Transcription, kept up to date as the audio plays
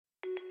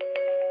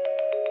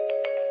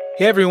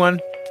Hey everyone,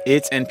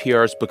 it's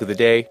NPR's Book of the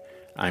Day.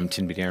 I'm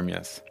Tinbit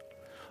Ermias.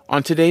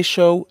 On today's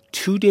show,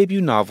 two debut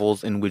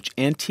novels in which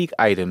antique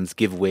items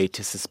give way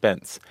to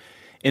suspense.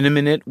 In a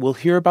minute, we'll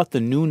hear about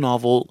the new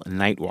novel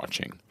Night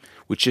Watching,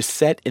 which is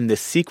set in the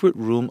secret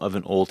room of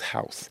an old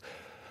house.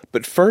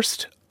 But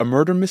first, a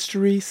murder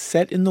mystery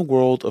set in the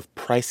world of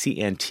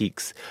pricey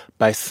antiques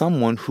by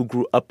someone who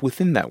grew up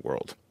within that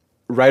world.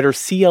 Writer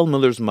C.L.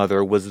 Miller's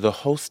mother was the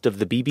host of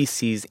the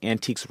BBC's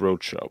Antiques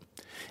Roadshow,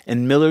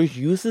 and Miller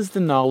uses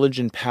the knowledge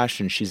and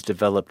passion she's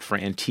developed for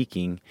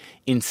antiquing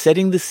in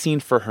setting the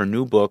scene for her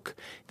new book,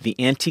 The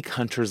Antique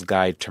Hunter's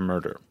Guide to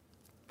Murder.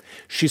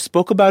 She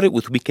spoke about it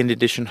with Weekend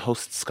Edition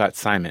host Scott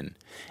Simon,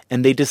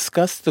 and they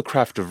discussed the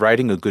craft of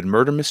writing a good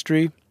murder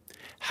mystery,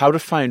 how to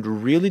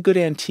find really good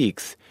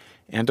antiques,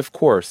 and, of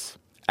course,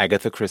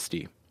 Agatha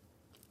Christie.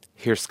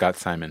 Here's Scott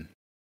Simon.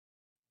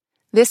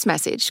 This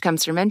message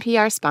comes from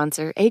NPR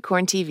sponsor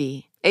Acorn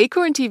TV.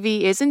 Acorn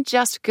TV isn't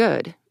just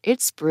good,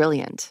 it's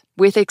brilliant.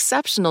 With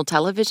exceptional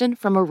television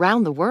from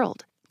around the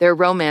world. Their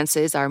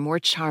romances are more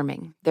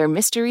charming, their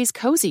mysteries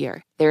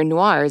cozier, their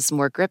noirs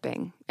more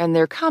gripping, and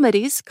their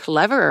comedies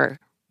cleverer.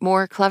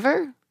 More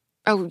clever?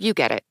 Oh, you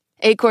get it.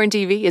 Acorn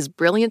TV is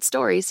brilliant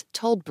stories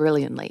told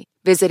brilliantly.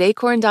 Visit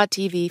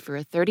acorn.tv for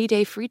a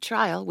 30-day free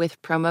trial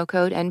with promo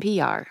code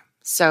NPR.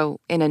 So,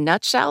 in a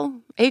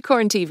nutshell,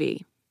 Acorn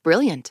TV.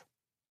 Brilliant.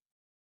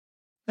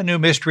 A new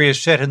mystery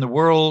is set in the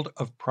world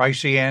of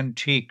pricey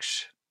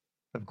antiques,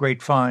 of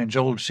great finds,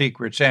 old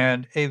secrets,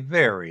 and a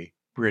very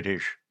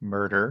British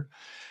murder.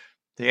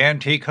 The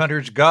Antique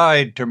Hunter's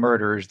Guide to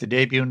Murder is the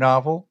debut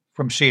novel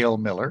from C.L.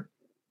 Miller.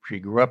 She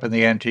grew up in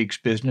the antiques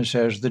business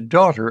as the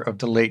daughter of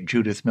the late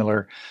Judith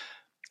Miller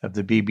of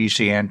the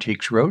BBC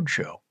Antiques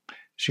Roadshow.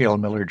 C.L.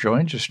 Miller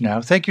joins us now.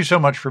 Thank you so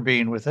much for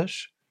being with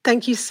us.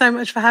 Thank you so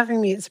much for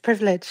having me. It's a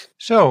privilege.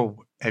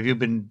 So, have you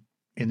been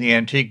in the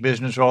antique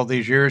business all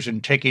these years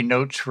and taking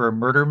notes for a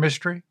murder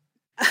mystery?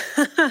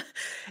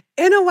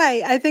 In a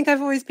way, I think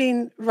I've always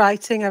been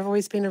writing. I've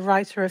always been a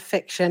writer of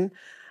fiction,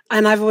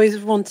 and I've always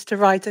wanted to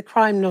write a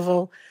crime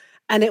novel.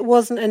 And it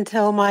wasn't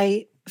until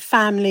my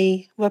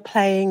family were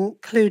playing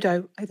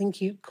Cluedo, I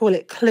think you call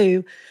it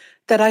Clue,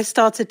 that I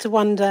started to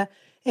wonder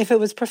if it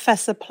was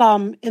Professor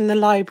Plum in the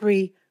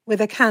library with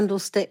a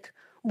candlestick,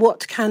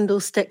 what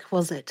candlestick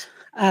was it?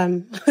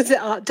 Was it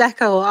Art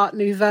Deco or Art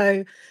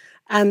Nouveau?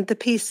 And the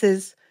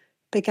pieces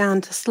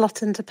began to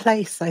slot into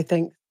place, I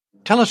think.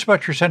 Tell us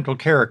about your central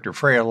character,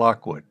 Freya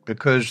Lockwood,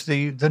 because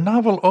the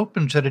novel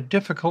opens at a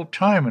difficult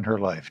time in her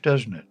life,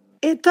 doesn't it?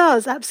 It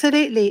does,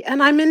 absolutely.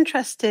 And I'm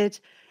interested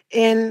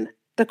in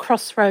the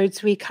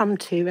crossroads we come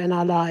to in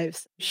our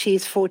lives.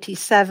 She's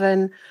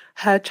 47.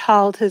 Her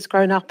child has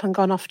grown up and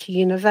gone off to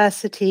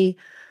university.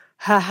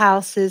 Her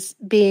house is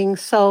being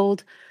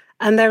sold.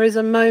 And there is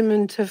a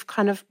moment of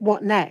kind of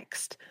what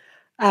next?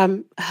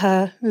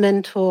 Her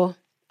mentor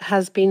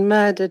has been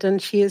murdered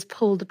and she is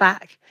pulled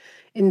back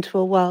into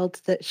a world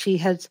that she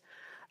had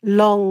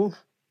long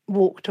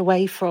walked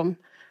away from.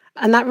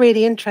 And that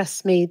really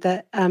interests me,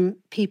 that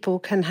people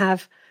can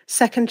have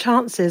second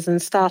chances and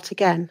start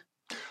again.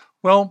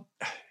 Well,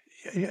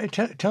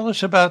 tell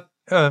us about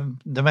the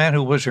man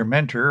who was her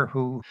mentor,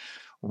 who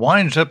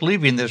winds up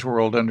leaving this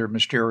world under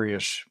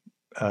mysterious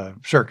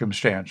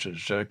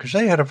circumstances, because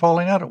they had a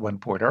falling out at one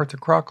point, Arthur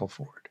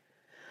Crockleford.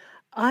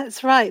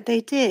 That's right, they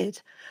did.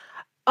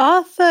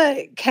 Arthur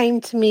came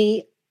to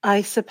me,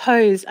 I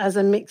suppose, as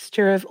a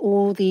mixture of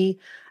all the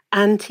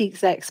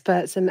antiques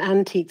experts and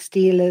antiques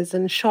dealers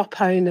and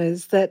shop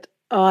owners that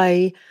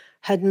I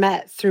had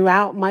met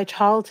throughout my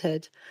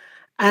childhood.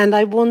 And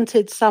I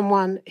wanted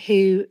someone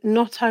who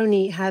not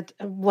only had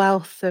a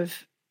wealth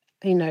of,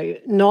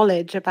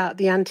 knowledge about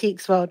the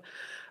antiques world,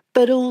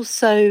 but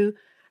also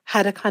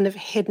had a kind of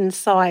hidden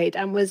side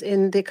and was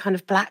in the kind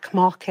of black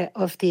market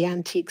of the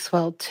antiques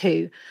world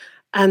too.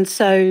 And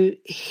so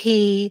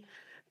he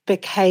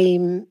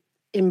became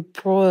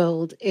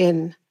embroiled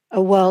in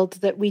a world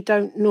that we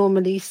don't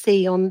normally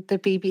see on the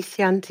BBC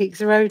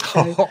Antiques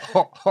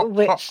Roadshow,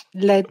 which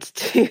led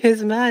to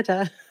his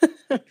murder.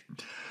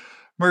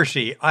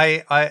 Mercy,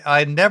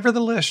 I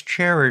nevertheless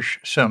cherish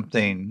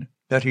something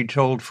that he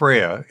told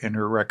Freya in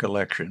her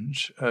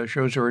recollections.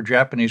 Shows her a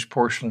Japanese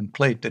porcelain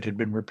plate that had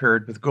been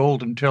repaired with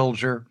gold and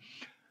tells her,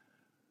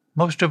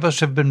 "Most of us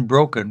have been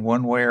broken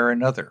one way or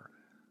another.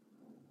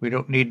 We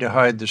don't need to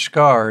hide the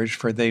scars,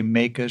 for they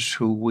make us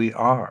who we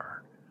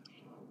are."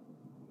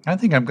 I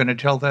think I'm going to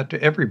tell that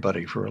to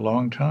everybody for a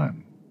long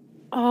time.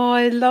 Oh,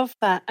 I love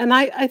that. And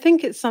I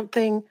think it's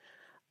something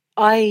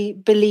I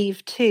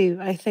believe too.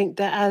 I think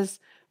that as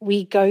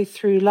we go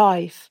through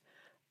life,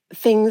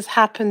 things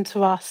happen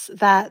to us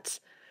that,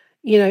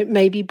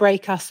 maybe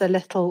break us a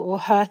little or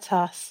hurt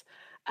us.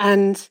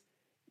 And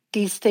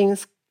these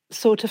things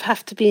sort of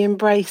have to be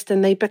embraced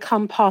and they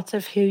become part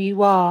of who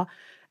you are.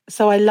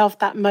 So I love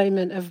that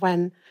moment of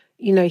when,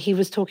 he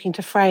was talking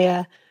to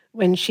Freya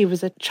when she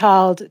was a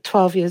child,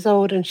 12 years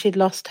old, and she'd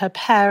lost her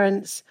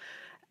parents.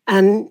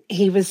 And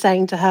he was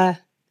saying to her,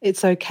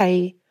 it's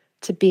okay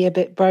to be a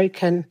bit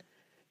broken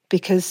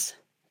because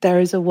there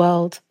is a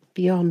world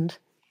beyond.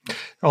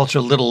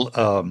 Also, little,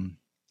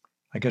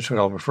 I guess what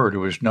I'll refer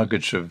to as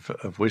nuggets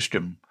of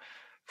wisdom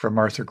from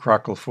Arthur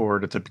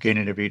Crockleford at the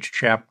beginning of each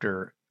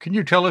chapter. Can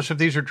you tell us if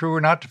these are true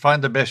or not? To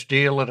find the best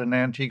deal at an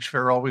antiques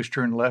fair, always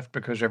turn left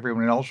because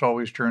everyone else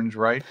always turns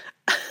right?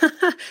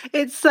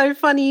 It's so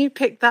funny you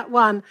picked that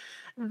one.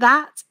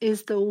 That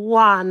is the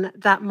one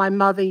that my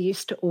mother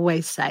used to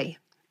always say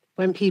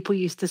when people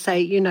used to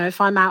say,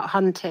 if I'm out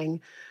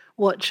hunting,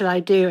 what should I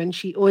do? And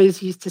she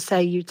always used to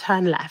say, you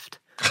turn left.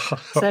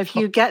 So if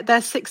you get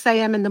there 6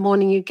 a.m. in the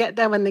morning, you get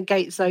there when the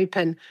gates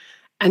open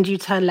and you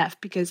turn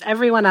left because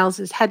everyone else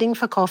is heading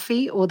for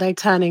coffee or they're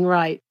turning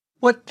right.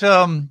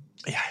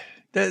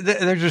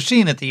 There's a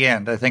scene at the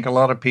end. I think a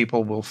lot of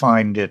people will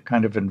find it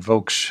kind of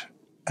invokes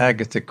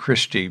Agatha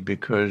Christie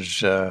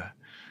because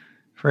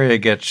Freya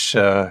gets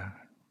to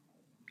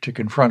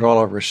confront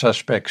all of her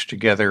suspects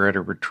together at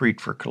a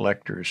retreat for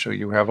collectors. So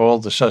you have all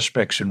the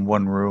suspects in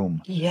one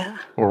room. Yeah.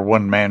 Or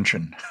one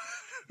mansion.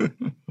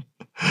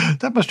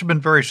 That must have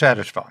been very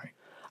satisfying.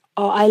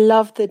 Oh, I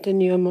love the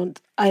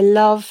denouement. I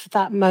love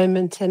that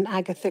moment in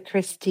Agatha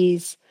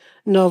Christie's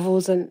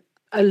novels, and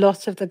a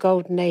lot of the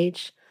Golden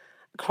Age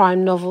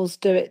crime novels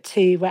do it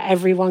too, where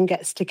everyone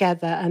gets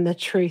together and the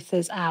truth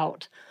is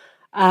out.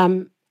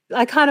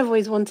 I kind of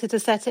always wanted to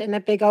set it in a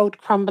big old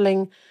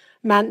crumbling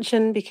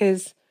mansion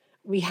because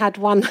we had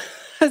one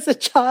as a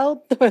child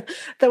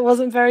that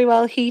wasn't very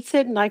well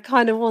heated, and I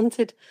kind of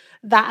wanted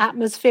that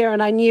atmosphere.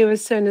 And I knew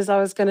as soon as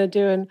I was going to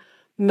do a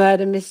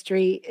murder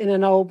mystery in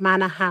an old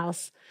manor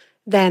house,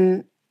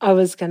 then I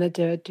was going to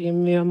do a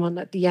denouement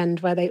at the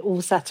end where they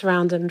all sat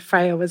around and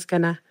Freya was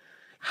going to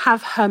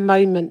have her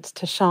moment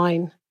to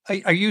shine.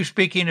 Are you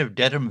speaking of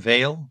Dedham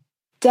Vale?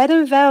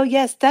 Dedham Vale,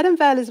 yes. Dedham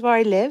Vale is where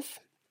I live.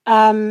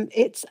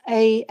 It's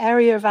an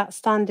area of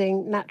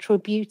outstanding natural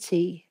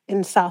beauty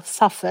in South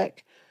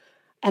Suffolk,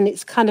 and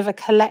it's kind of a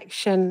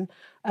collection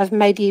of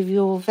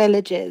medieval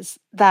villages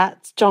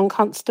that John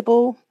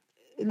Constable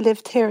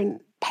lived here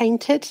and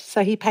painted.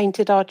 So he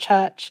painted our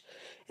church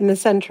in the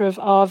centre of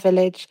our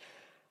village.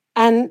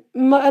 And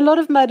a lot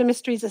of murder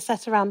mysteries are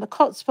set around the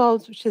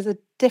Cotswolds, which is a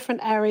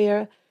different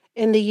area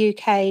in the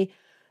UK.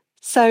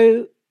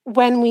 So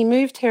when we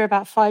moved here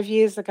about 5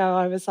 years ago,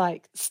 I was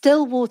like,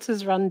 still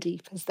waters run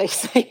deep, as they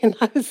say. And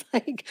I was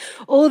like,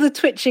 all the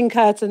twitching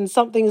curtains,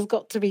 something's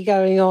got to be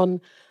going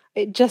on.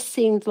 It just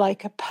seemed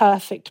like a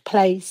perfect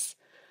place.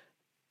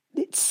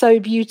 It's so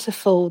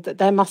beautiful that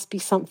there must be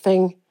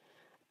something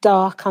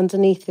dark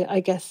underneath it. I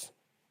guess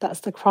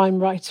that's the crime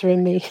writer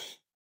in me.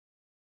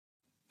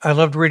 I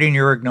loved reading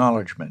your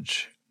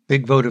acknowledgments.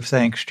 Big vote of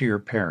thanks to your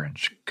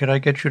parents. Could I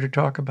get you to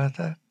talk about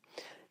that?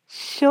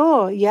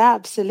 Sure. Yeah,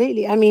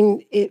 absolutely. I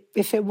mean,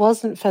 if it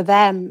wasn't for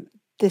them,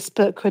 this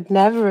book would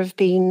never have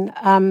been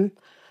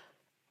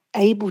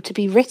able to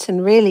be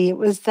written, really. It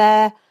was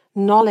their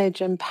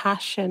knowledge and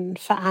passion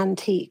for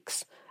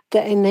antiques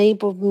that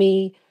enabled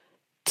me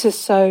to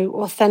so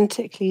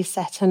authentically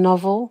set a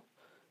novel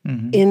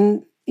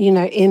in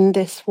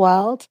this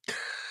world.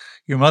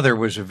 Your mother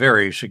was a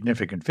very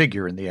significant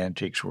figure in the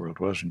antiques world,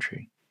 wasn't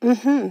she?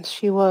 Mm-hmm.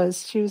 She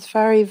was. She was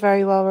very,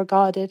 very well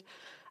regarded.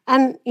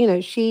 And,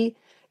 she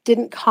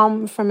didn't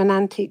come from an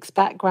antiques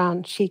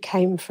background. She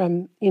came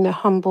from,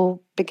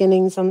 humble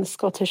beginnings on the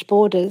Scottish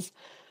borders.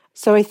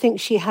 So I think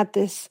she had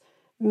this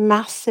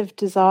massive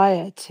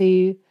desire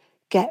to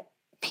get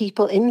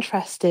people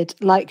interested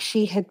like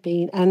she had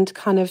been and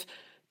kind of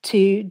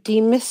to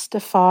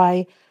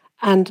demystify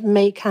and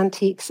make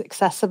antiques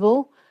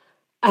accessible.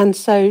 And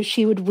so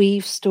she would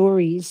weave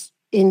stories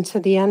into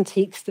the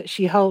antiques that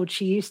she holds.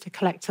 She used to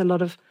collect a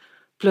lot of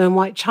blue and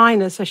white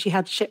china. So she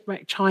had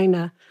shipwrecked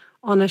china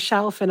on a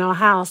shelf in our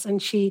house.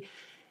 And she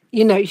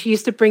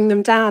used to bring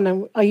them down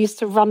and I used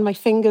to run my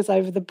fingers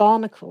over the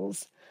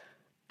barnacles.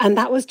 And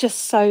that was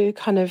just so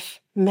kind of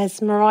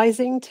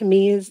mesmerizing to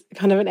me as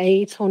kind of an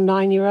 8 or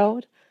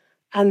 9-year-old.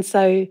 And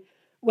so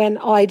when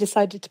I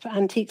decided to put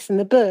antiques in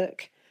the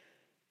book,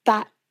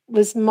 that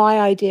was my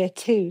idea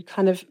too,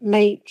 kind of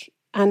make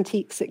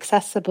antiques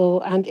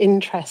accessible and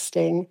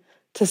interesting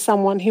to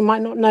someone who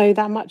might not know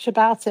that much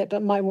about it,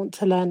 but might want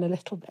to learn a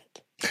little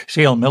bit.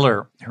 C.L.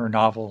 Miller, her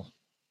novel,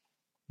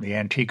 The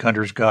Antique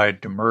Hunter's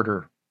Guide to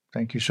Murder.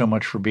 Thank you so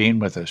much for being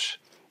with us.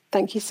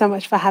 Thank you so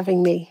much for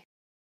having me.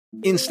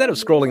 Instead of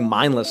scrolling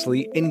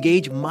mindlessly,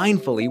 engage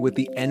mindfully with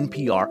the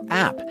NPR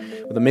app.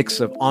 With a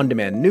mix of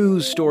on-demand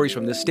news, stories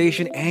from this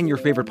station, and your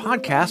favorite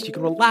podcast, you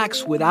can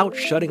relax without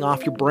shutting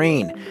off your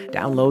brain.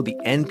 Download the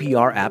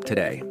NPR app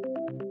today.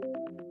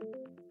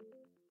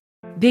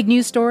 Big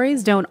news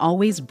stories don't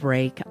always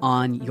break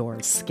on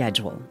your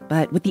schedule.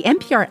 But with the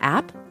NPR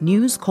app,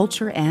 news,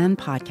 culture, and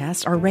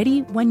podcasts are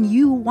ready when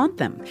you want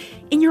them,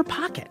 in your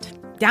pocket.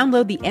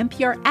 Download the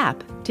NPR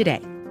app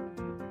today.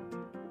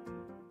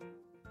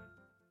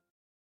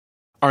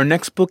 Our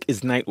next book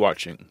is Night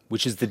Watching,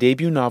 which is the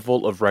debut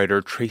novel of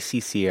writer Tracy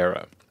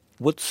Sierra.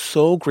 What's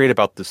so great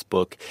about this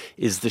book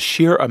is the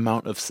sheer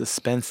amount of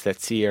suspense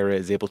that Sierra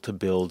is able to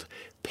build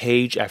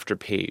page after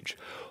page,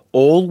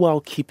 all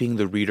while keeping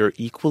the reader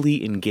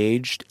equally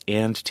engaged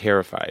and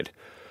terrified,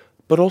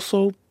 but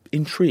also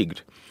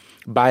intrigued.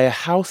 by a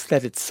house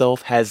that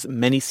itself has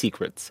many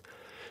secrets.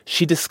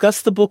 She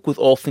discussed the book with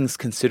All Things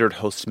Considered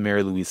host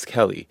Mary Louise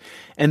Kelly,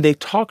 and they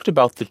talked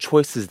about the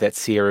choices that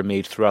Sierra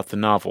made throughout the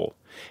novel,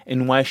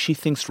 and why she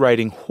thinks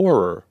writing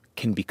horror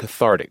can be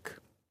cathartic.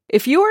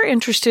 If you are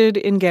interested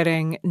in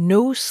getting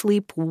no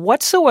sleep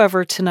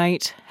whatsoever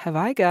tonight, have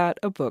I got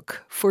a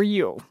book for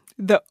you.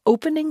 The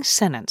opening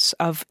sentence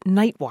of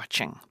Night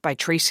Watching by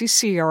Tracy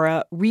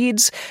Sierra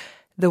reads,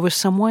 "There was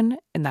someone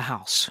in the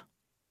house."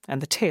 And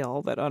the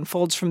tale that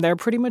unfolds from there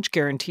pretty much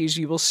guarantees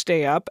you will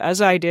stay up,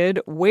 as I did,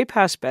 way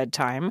past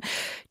bedtime,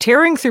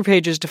 tearing through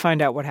pages to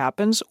find out what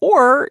happens,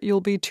 or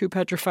you'll be too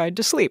petrified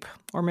to sleep,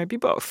 or maybe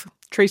both.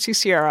 Tracy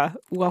Sierra,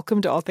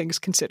 welcome to All Things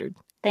Considered.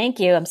 Thank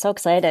you. I'm so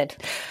excited.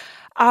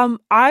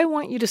 I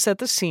want you to set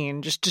the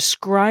scene. Just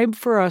describe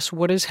for us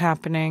what is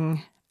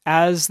happening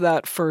as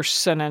that first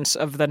sentence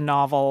of the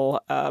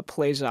novel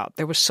plays out.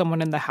 There was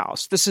someone in the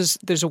house.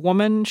 There's a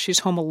woman. She's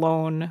home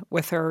alone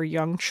with her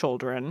young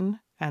children.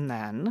 And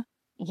then?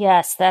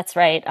 Yes, that's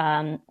right.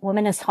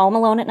 Woman is home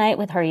alone at night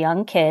with her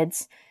young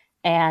kids,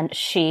 and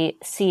she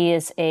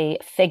sees a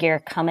figure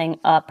coming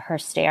up her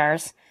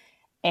stairs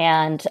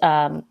and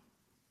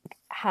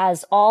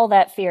has all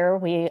that fear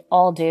we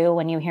all do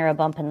when you hear a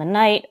bump in the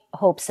night,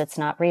 hopes it's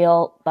not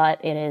real, but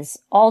it is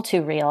all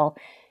too real.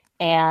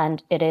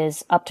 And it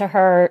is up to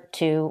her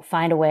to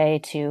find a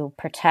way to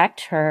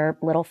protect her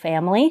little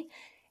family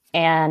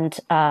and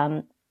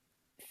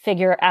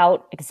figure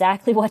out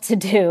exactly what to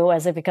do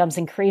as it becomes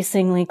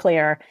increasingly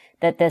clear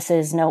that this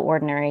is no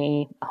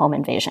ordinary home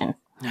invasion.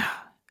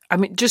 I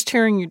mean, just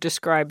hearing you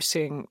describe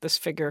seeing this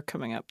figure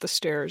coming up the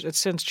stairs, it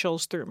sends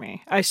chills through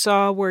me. I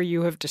saw where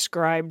you have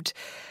described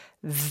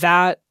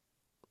that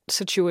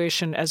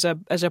situation as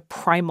a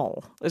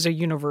primal, as a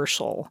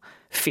universal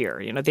fear.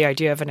 You know, the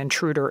idea of an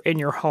intruder in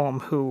your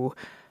home who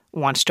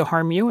wants to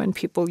harm you and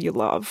people you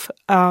love.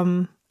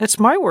 It's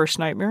my worst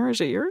nightmare.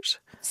 Is it yours?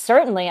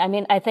 Certainly. I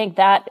mean, I think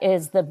that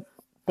is the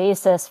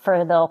basis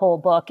for the whole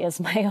book,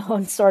 is my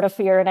own sort of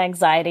fear and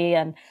anxiety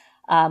and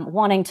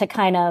wanting to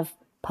kind of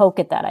poke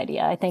at that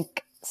idea. I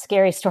think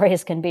scary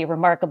stories can be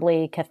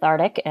remarkably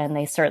cathartic, and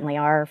they certainly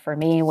are for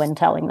me when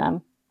telling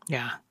them.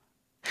 Yeah.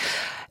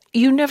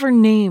 You never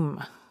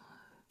name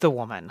the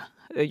woman,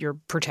 your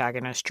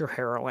protagonist, your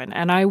heroine.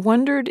 And I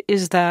wondered,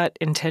 is that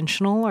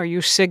intentional? Are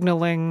you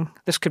signaling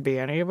this could be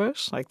any of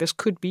us? Like, this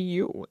could be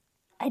you?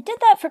 I did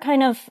that for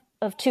kind of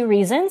two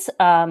reasons.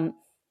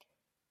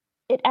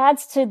 It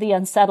adds to the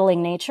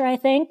unsettling nature, I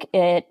think.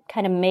 It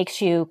kind of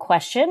makes you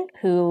question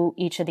who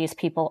each of these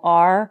people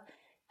are,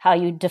 how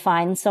you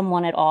define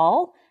someone at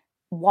all,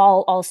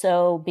 while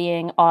also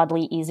being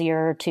oddly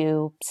easier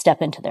to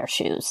step into their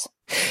shoes.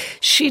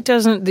 She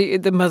doesn't,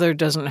 the mother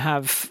doesn't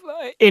have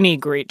any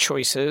great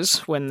choices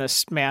when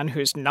this man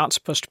who's not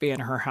supposed to be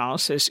in her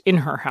house is in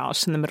her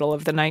house in the middle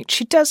of the night.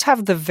 She does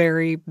have the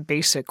very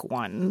basic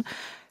one.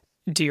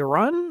 Do you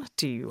run?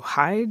 Do you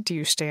hide? Do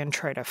you stay and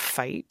try to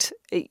fight?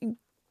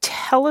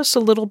 Tell us a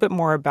little bit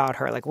more about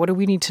her. Like, what do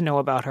we need to know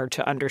about her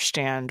to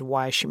understand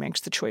why she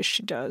makes the choice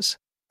she does?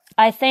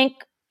 I think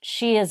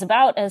she is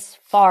about as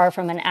far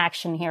from an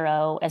action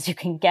hero as you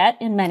can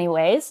get in many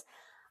ways.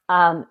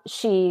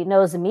 She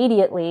knows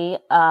immediately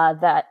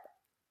that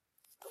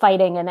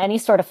fighting in any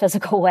sort of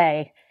physical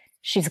way,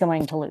 she's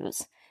going to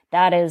lose.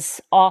 That is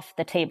off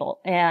the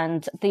table.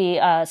 And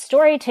the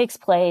story takes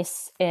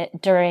place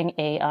during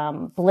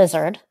a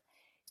blizzard.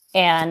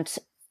 And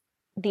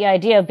the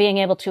idea of being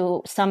able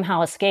to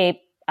somehow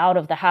escape out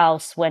of the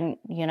house when,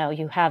 you know,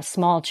 you have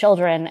small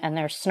children and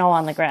there's snow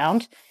on the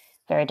ground,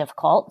 very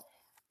difficult.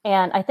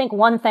 And I think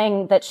one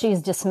thing that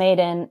she's dismayed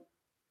in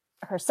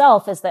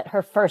herself is that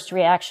her first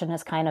reaction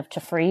is kind of to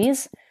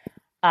freeze.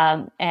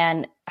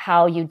 And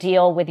how you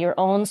deal with your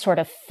own sort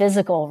of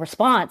physical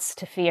response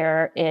to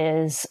fear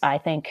is, I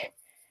think,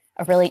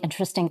 a really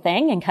interesting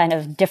thing and kind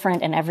of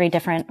different in every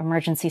different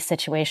emergency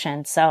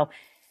situation. So,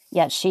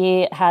 yeah,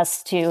 she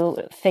has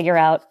to figure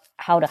out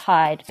how to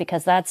hide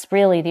because that's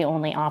really the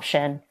only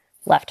option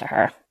left to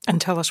her.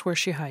 And tell us where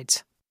she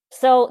hides.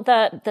 So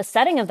the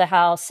setting of the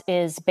house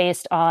is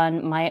based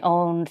on my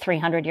own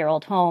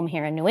 300-year-old home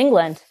here in New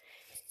England.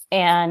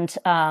 And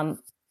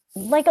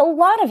like a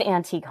lot of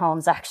antique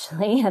homes,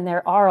 actually, and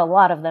there are a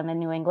lot of them in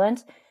New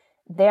England,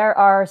 there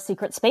are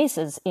secret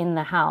spaces in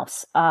the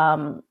house.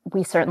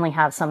 We certainly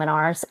have some in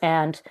ours.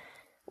 And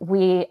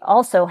we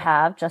also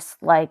have,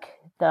 just like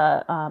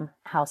the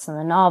house in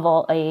the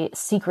novel, a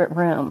secret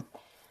room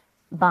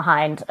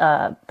behind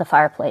the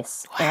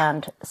fireplace. Wow.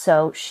 And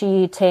so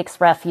she takes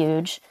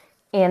refuge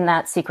in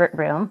that secret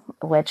room,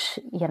 which,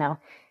 you know,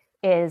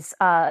 is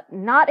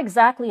not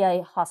exactly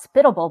a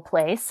hospitable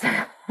place.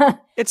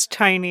 It's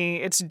tiny,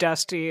 it's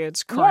dusty,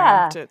 it's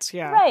cramped,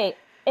 Right,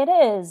 it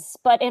is.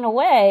 But in a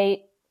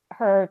way,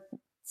 her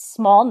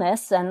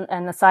smallness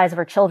and the size of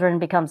her children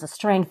becomes a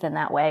strength in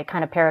that way,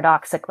 kind of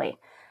paradoxically.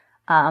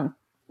 You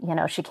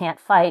know, she can't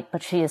fight,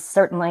 but she is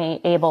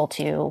certainly able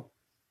to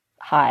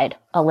hide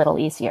a little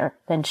easier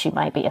than she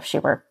might be if she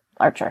were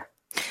larger.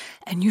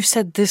 And you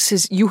said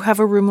you have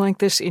a room like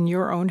this in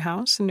your own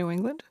house in New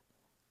England?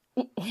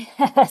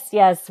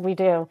 Yes, we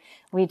do.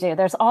 We do.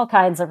 There's all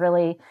kinds of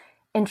really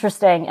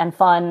interesting and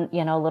fun,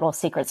 little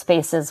secret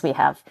spaces. We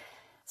have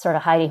sort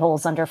of hidey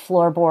holes under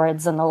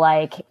floorboards and the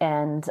like.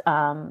 And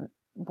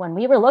when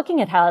we were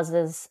looking at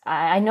houses,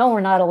 I know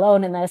we're not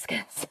alone in this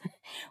because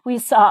we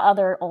saw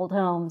other old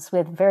homes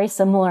with very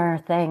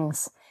similar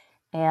things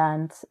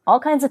and all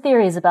kinds of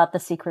theories about the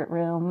secret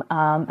room.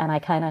 And I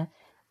kind of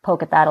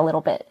poke at that a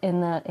little bit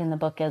in the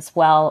book as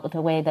well,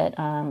 the way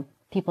that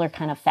people are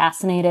kind of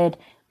fascinated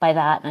by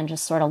that and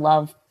just sort of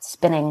love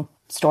spinning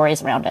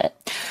stories around it.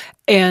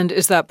 And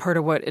is that part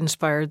of what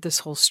inspired this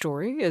whole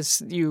story?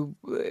 Is you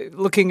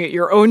looking at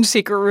your own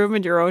secret room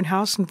in your own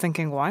house and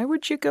thinking, why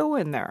would you go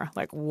in there?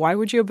 Like, why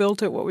would you have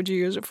built it? What would you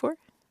use it for?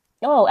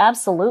 Oh,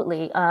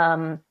 absolutely.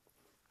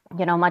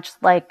 Much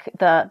like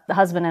the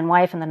husband and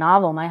wife in the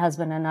novel, my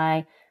husband and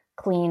I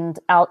cleaned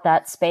out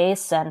that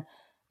space and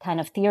kind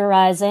of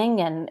theorizing,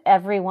 and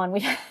everyone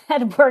we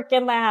had work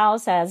in the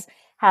house has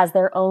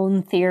their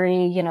own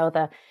theory.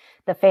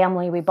 The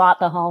family we bought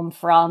the home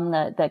from,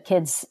 the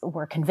kids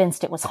were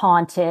convinced it was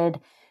haunted.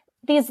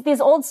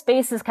 These old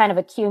spaces kind of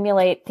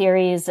accumulate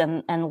theories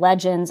and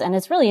legends, and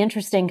it's really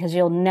interesting because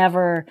you'll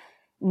never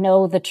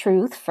know the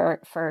truth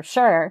for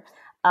sure,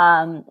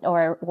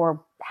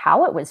 or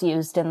how it was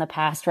used in the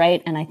past,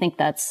 right? And I think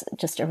that's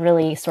just a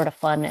really sort of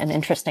fun and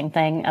interesting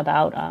thing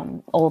about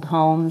old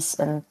homes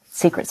and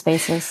secret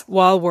spaces.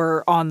 While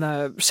we're on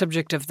the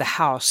subject of the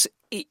house,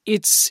 it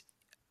is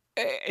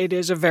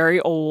a very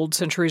old,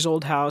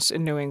 centuries-old house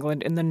in New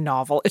England in the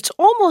novel. It's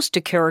almost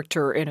a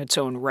character in its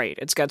own right.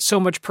 It's got so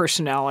much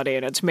personality,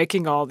 and it's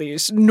making all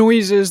these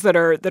noises that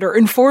are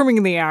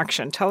informing the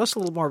action. Tell us a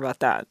little more about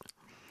that.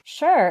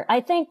 Sure.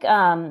 I think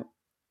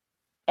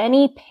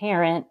any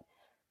parent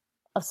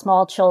of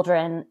small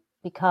children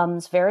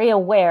becomes very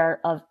aware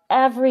of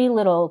every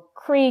little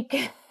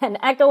creak and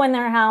echo in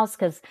their house,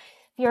 because if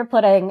you're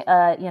putting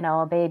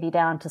a baby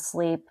down to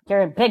sleep,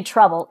 you're in big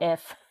trouble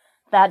if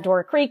that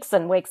door creaks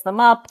and wakes them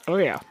up. Oh,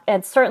 yeah.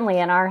 And certainly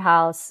in our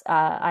house,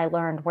 I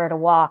learned where to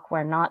walk,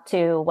 where not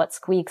to, what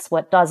squeaks,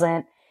 what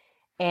doesn't.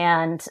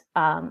 And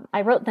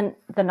I wrote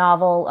the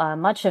novel,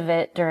 much of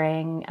it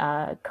during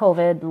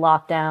COVID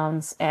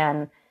lockdowns.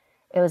 And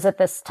it was at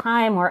this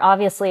time where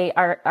obviously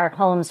our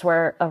homes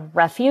were a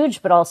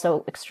refuge, but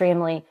also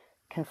extremely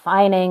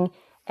confining.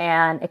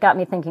 And it got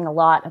me thinking a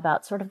lot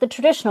about sort of the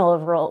traditional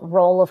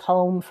role of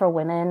home for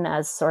women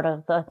as sort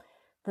of the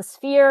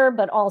sphere,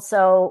 but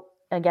also,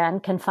 again,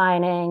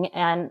 confining,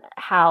 and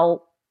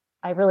how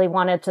I really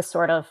wanted to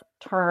sort of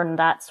turn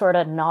that sort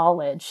of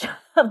knowledge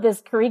of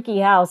this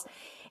creaky house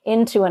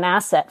into an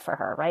asset for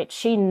her, right?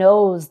 She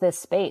knows this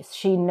space.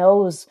 She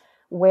knows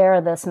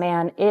where this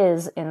man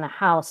is in the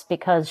house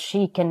because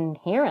she can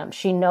hear him.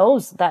 She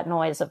knows that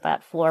noise of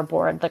that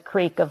floorboard, the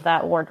creak of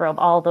that wardrobe,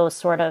 all those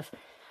sort of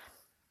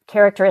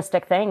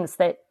characteristic things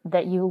that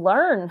you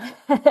learn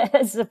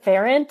as a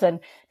parent and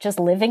just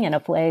living in a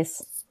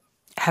place.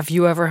 Have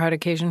you ever had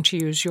occasion to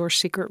use your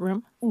secret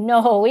room?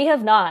 No, we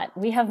have not.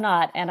 We have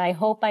not. And I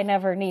hope I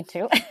never need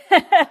to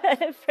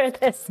for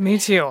this. Me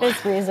too.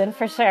 This reason,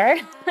 for sure.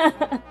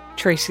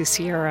 Tracy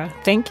Sierra,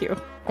 thank you.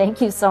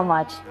 Thank you so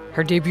much.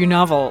 Her debut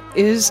novel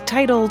is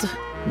titled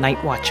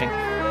Night Watching.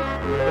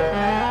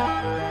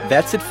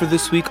 That's it for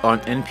this week on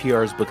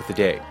NPR's Book of the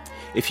Day.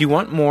 If you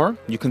want more,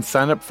 you can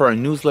sign up for our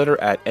newsletter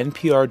at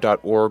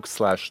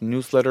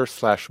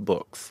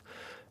npr.org/newsletter/books.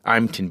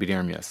 I'm Tinbit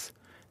Ermias.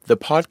 The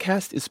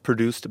podcast is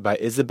produced by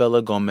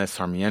Isabella Gomez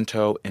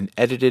Sarmiento and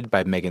edited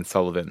by Megan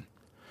Sullivan.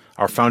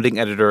 Our founding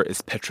editor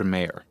is Petra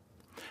Mayer.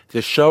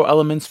 The show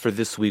elements for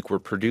this week were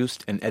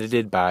produced and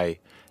edited by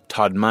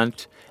Todd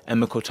Munt,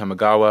 Emiko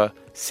Tamagawa,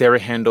 Sarah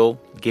Handel,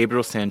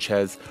 Gabriel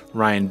Sanchez,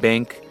 Ryan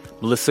Bank,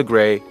 Melissa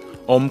Gray,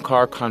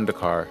 Omkar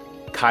Kandakar,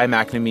 Kai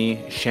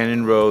McNamee,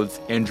 Shannon Rhodes,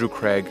 Andrew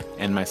Craig,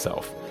 and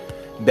myself.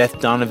 Beth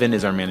Donovan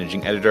is our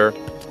managing editor.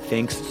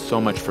 Thanks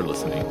so much for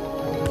listening.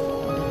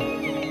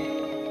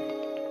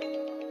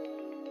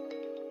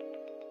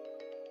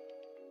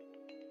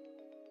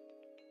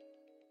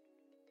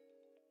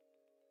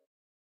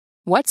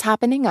 What's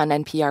happening on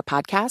NPR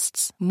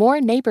podcasts? More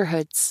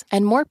neighborhoods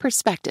and more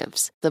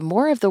perspectives. The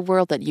more of the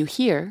world that you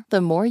hear,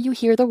 the more you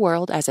hear the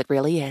world as it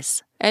really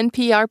is.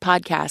 NPR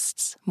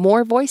podcasts.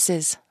 More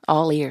voices,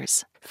 all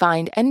ears.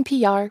 Find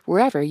NPR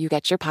wherever you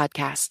get your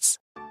podcasts.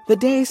 The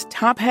day's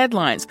top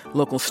headlines,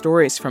 local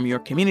stories from your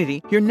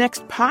community, your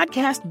next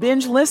podcast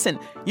binge listen.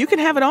 You can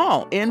have it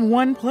all in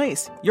one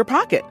place, your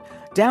pocket.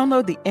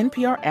 Download the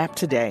NPR app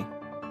today.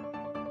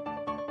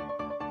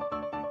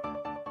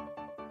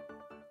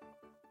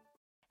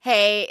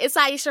 Hey, it's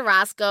Aisha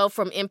Roscoe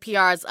from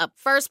NPR's Up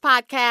First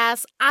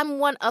podcast. I'm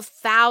one of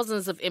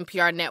thousands of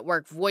NPR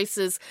network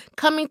voices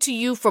coming to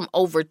you from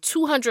over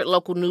 200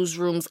 local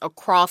newsrooms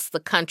across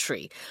the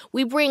country.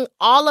 We bring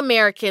all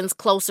Americans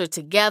closer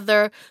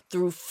together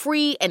through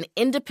free and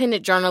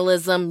independent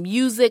journalism,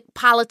 music,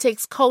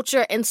 politics,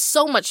 culture, and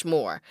so much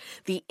more.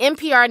 The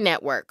NPR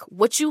network.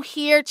 What you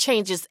hear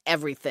changes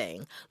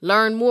everything.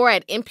 Learn more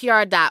at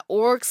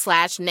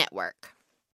npr.org/network.